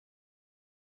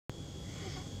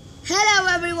Hello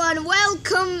everyone,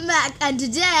 welcome back, and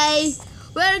today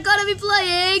we're gonna be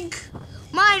playing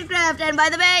Minecraft. And by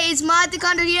the way, it's Mytic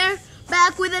here,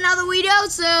 back with another video.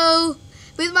 So,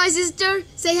 with my sister,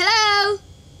 say hello.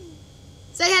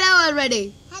 Say hello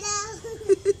already. Hello.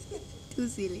 Too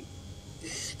silly.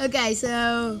 Okay,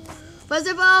 so first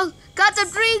of all, cut the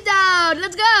trees down.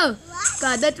 Let's go. What?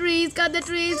 Cut the trees, cut the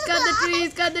trees, cut the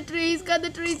trees, cut the trees, cut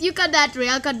the trees. You cut that tree,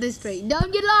 I'll cut this tree.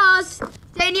 Don't get lost.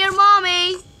 Stay near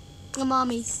mommy.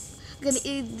 Mommy. Gonna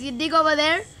dig over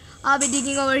there. I'll be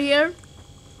digging over here.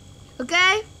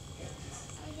 Okay?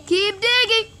 Keep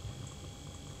digging.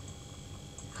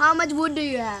 How much wood do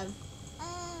you have?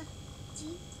 G.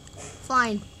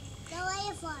 Fine. So where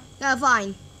you from?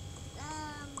 Fine.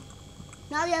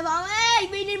 Now we have. Hey,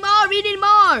 we need more. We need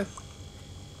more.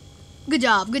 Good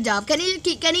job. Good job. Can you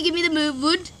give me the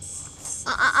wood?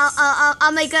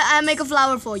 I'll make a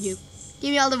flower for you.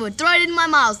 Give me all the wood. Throw it in my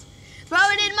mouth. Throw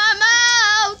it in my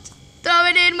mouth. Throw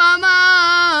it in my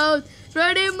mouth.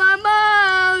 Throw it in my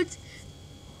mouth.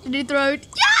 Did you throw it?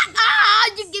 Yeah! Ah!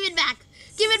 You give it back.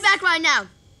 Give it back right now.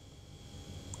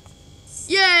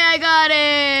 Yeah, I got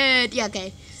it. Yeah,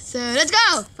 okay. So let's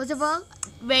go. First of all,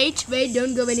 wait,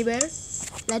 don't go anywhere.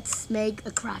 Let's make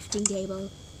a crafting table.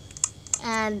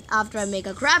 And after I make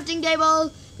a crafting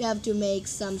table, we have to make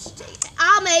some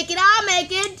I'll make it.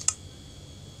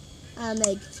 I'll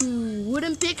make 2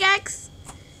 wooden pickaxe.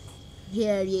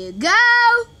 Here you go.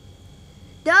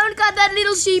 Don't cut that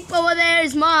little sheep over there.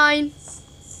 It's mine.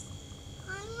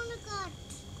 I wanna cut.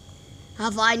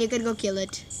 Fine, you can go kill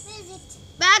it. Where is it?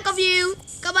 Back of you.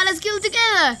 Come on, let's kill it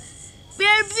together.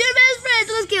 We're best friends.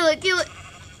 Let's kill it. Kill it.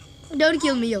 Don't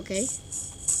kill me, okay?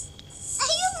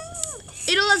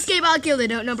 It'll escape. I'll kill it.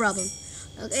 No problem.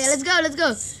 Okay, let's go. Let's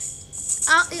go.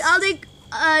 I'll dig.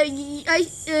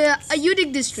 You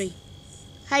dig this tree.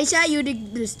 Haisha, you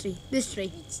dig this tree. This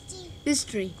tree. This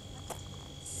tree.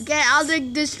 Okay, I'll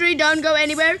dig this tree. Don't go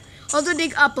anywhere. Also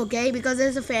dig up, okay? Because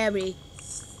there's a fairy.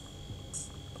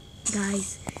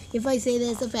 Guys, if I say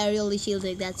there's a fairy, only she'll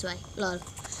dig. That's why. Lol.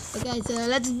 Okay, so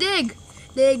let's dig.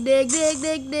 Dig.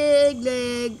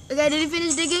 Okay, did you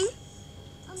finish digging?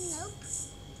 Nope.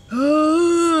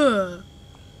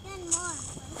 Then more.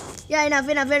 Yeah, enough.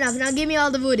 Now give me all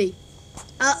the woody.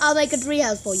 I'll make a tree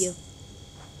house for you.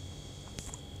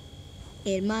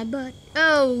 In my butt.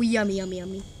 Oh, yummy.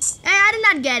 Hey, I did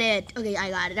not get it. Okay, I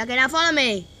got it. Okay, now follow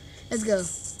me. Let's go.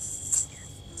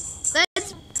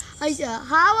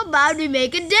 How about we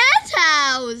make a dance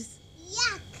house?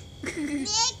 Yuck. Make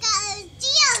a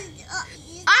deal.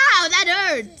 Ow, that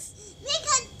hurts. Make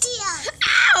a deal.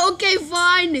 Ow, okay,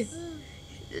 fine.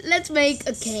 Let's make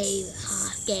a cave.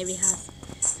 Scary house.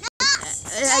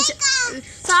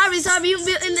 Sorry.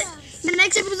 In the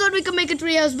next episode, we can make a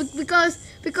tree house because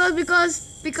I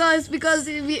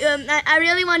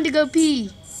really want to go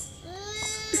pee.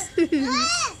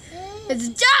 Let's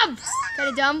jump. Can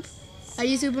you jump? Are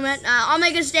you Superman? I'll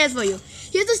make a stairs for you.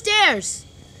 Here's the stairs.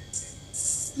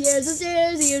 Here's the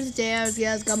stairs.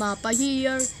 Yes, come up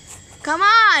here. Come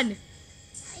on.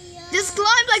 Just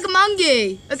climb like a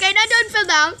monkey. Okay, now don't fall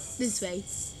down. This way.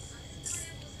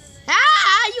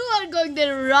 You are going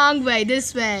the wrong way.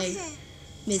 This way,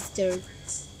 mister.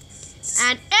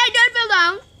 And hey, don't fall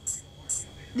down.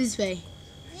 This way.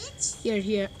 Which?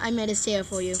 Here. I made a stair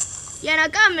for you. Yeah, now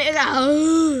come.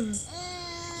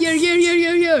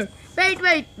 Here.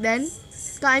 Wait. Then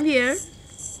climb here.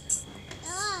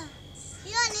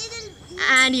 You're a little.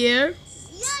 And here.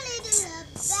 You're a little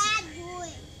bad boy.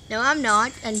 No, I'm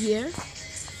not. And here.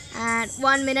 And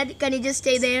 1 minute. Can you just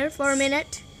stay there for a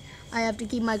minute? I have to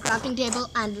keep my crafting table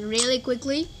and really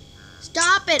quickly.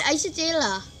 Stop it,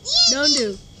 Aishatela. Don't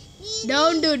do.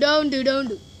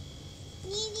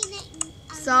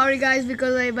 Sorry guys,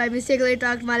 because I by mistakenly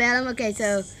talked Malayalam. Okay,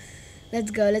 so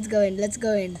let's go in. Let's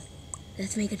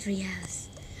make a tree house.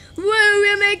 Woo,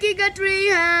 we're making a tree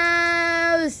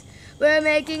house. And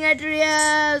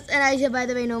Aisha, by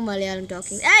the way, no Malayalam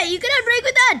talking. Hey, you cannot break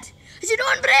with that. Aisha,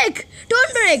 don't break.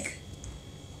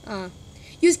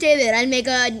 You stay there. I'll make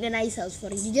a nice house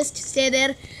for you. You just stay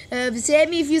there. Say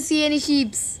me if you see any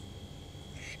sheep. If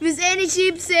you see any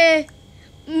sheep, say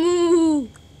moo.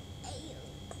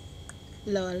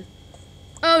 Lol.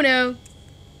 Oh no.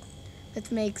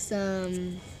 Let's make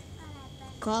some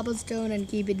cobblestone and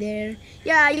keep it there.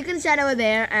 Yeah, you can stand over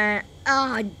there.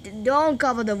 Don't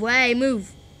cover the way.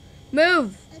 Move. Okay,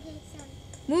 sorry.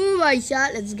 Move,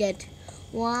 Aisha. Let's get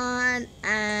 1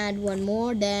 and 1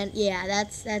 more. Then yeah,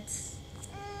 that's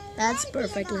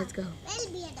perfect. Let's go.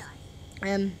 Where'll be a door?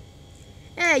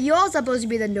 Hey, you're supposed to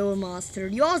be the door master.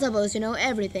 You're supposed to know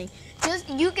everything. Just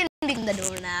you can open the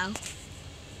door now.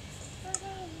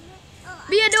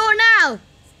 Be a door now.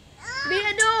 Be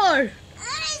a door.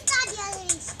 It's not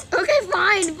yours. Okay,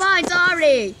 fine,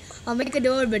 sorry. I'll make a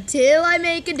door, but till I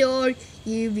make a door,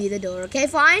 you be the door. Okay,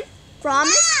 fine?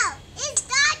 Promise? No, it's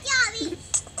not your wish.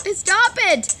 Stop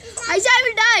it. Aisha, I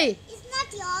will die. It's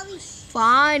not your wish.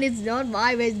 Fine, it's not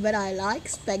my wish, but I like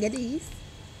spaghetti.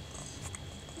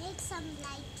 Make some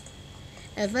light.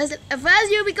 At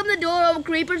first you become the door, or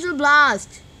creepers will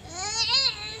blast.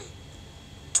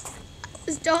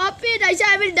 Stop it, Aisha,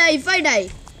 I will die.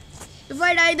 If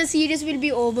I die, the series will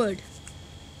be over.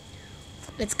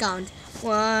 Let's count.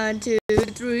 1, 2,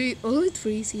 3. Only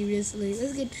 3, seriously.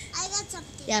 Let's get... I got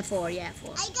something. Yeah, 4. I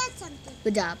got something.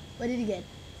 Good job. What did you get?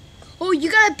 Oh, you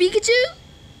got a Pikachu?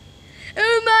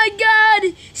 Oh my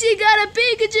god! She got a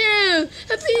Pikachu!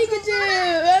 A Pikachu!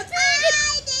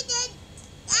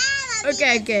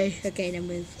 I didn't. Okay, now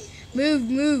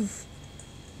move.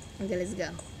 Okay,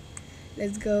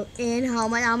 let's go in. How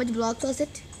much blocks was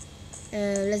it?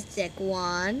 Let's check.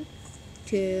 1,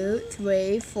 2,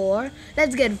 3, 4.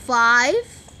 Let's get 5.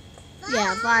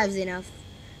 Yeah, 5's enough.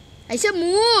 I should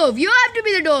move. You have to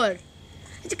be the door.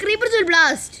 The creepers will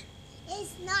blast.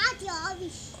 It's not your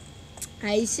wish.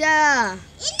 Aisha.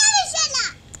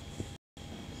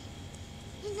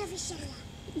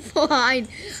 Fine.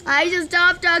 Aisha,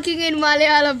 stop talking in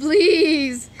Malayalam,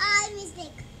 please. I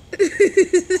mistake.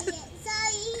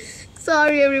 Sorry.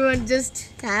 Sorry, everyone. Just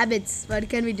habits. What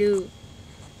can we do?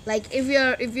 Like if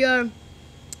you're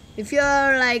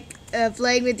like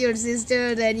playing with your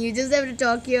sister, then you just have to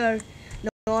talk your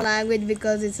normal language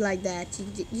because it's like that.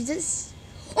 You just.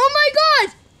 Oh my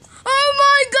god!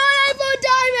 I found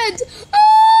diamonds!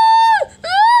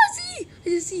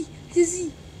 See! I just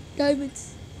see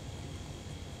diamonds.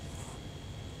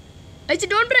 Aisha,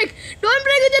 don't break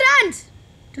with your hands.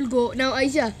 It'll go now,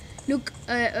 Aisha. Look,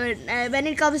 when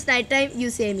it comes night time, you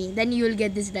say me. Then you will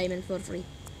get this diamond for free.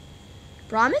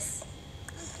 Promise?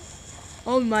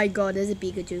 Oh my god, there's a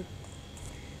Pikachu.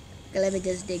 Okay, let me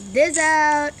just dig this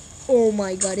out. Oh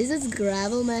my god, is this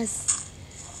gravel mess?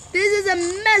 This is a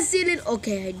messy little...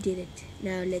 Okay, I did it.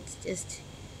 Now let's just...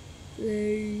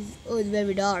 Oh, it's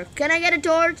very dark. Can I get a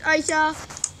torch, Aisha?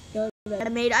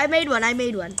 I made one.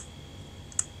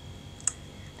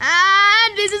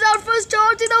 And this is our first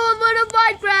torch in the whole world of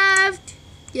Minecraft.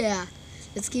 Yeah,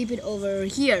 let's keep it over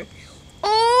here.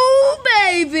 Oh,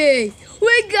 baby!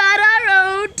 We got our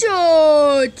own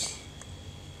torch!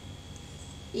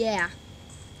 Yeah.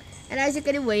 And Isaac,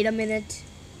 can you wait a minute?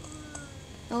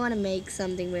 I want to make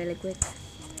something really quick.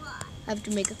 I have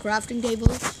to make a crafting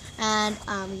table. And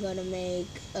I'm going to make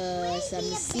some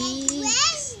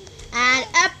seeds. And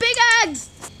a pickaxe!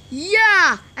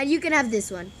 Yeah! And you can have this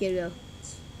one. Here you go.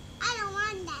 I don't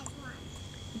want that one.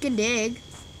 You can dig.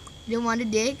 You don't want to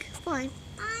dig? Fine.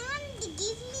 I want to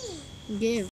give me.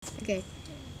 Give. Okay.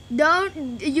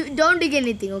 Don't dig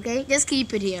anything, okay? Just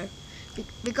keep it here.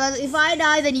 Because if I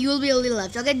die, then you'll be only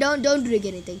left. Okay, don't dig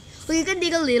anything. Well, you can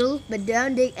dig a little, but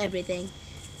don't dig everything.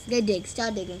 Okay, dig.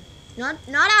 Start digging. Not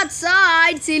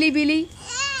outside, silly Billy.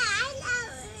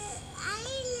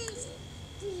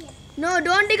 No,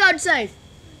 don't dig outside.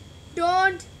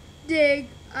 Don't dig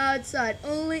outside.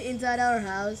 Only inside our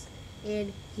house.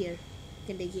 In here. You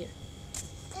can dig here.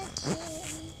 Okay.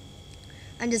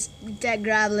 I'm just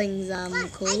grabbing some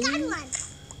coal. I got one.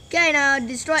 Okay, now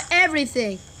destroy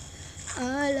everything.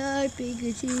 I like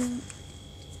Pikachu.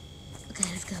 Okay,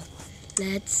 let's go.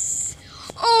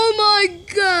 Oh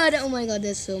my god,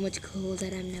 there's so much coal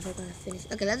that I'm never gonna finish.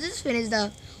 Okay, let's just finish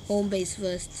the home base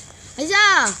first.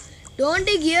 Aisha, don't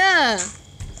dig here. I'm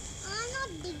not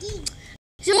digging.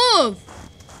 So move.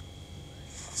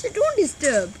 So don't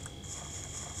disturb.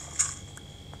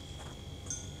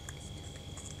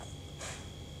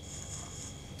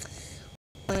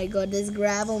 Oh my god, this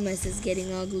gravel mess is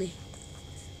getting ugly.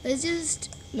 Let's just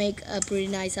make a pretty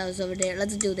nice house over there.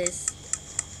 Let's do this.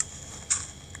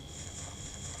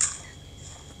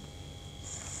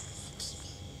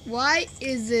 Why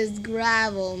is this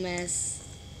gravel mess?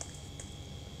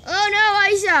 Oh no,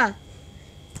 Aisha!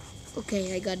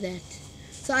 Okay, I got that.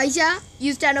 So Aisha,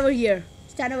 you stand over here.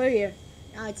 Stand over here.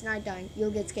 Now it's night time.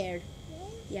 You'll get scared.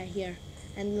 Yeah, here.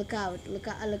 And look out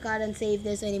and see if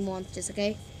there's any monsters,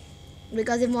 okay?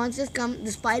 Because if monsters come,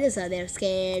 the spiders are there.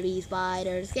 Scary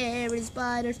spiders.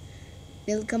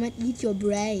 They'll come and eat your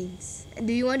brains.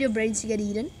 Do you want your brains to get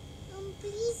eaten?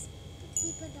 Please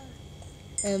keep a door.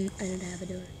 I don't have a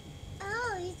door.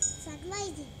 Oh, it's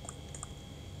sunrising.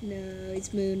 No,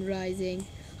 it's moon rising.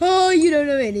 Oh, you don't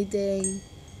know anything.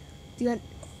 Do you want...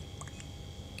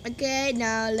 Okay,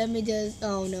 now let me just...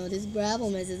 Oh no, this gravel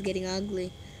mess is getting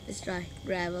ugly. Let's try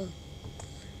gravel.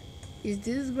 Is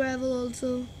this gravel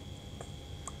also?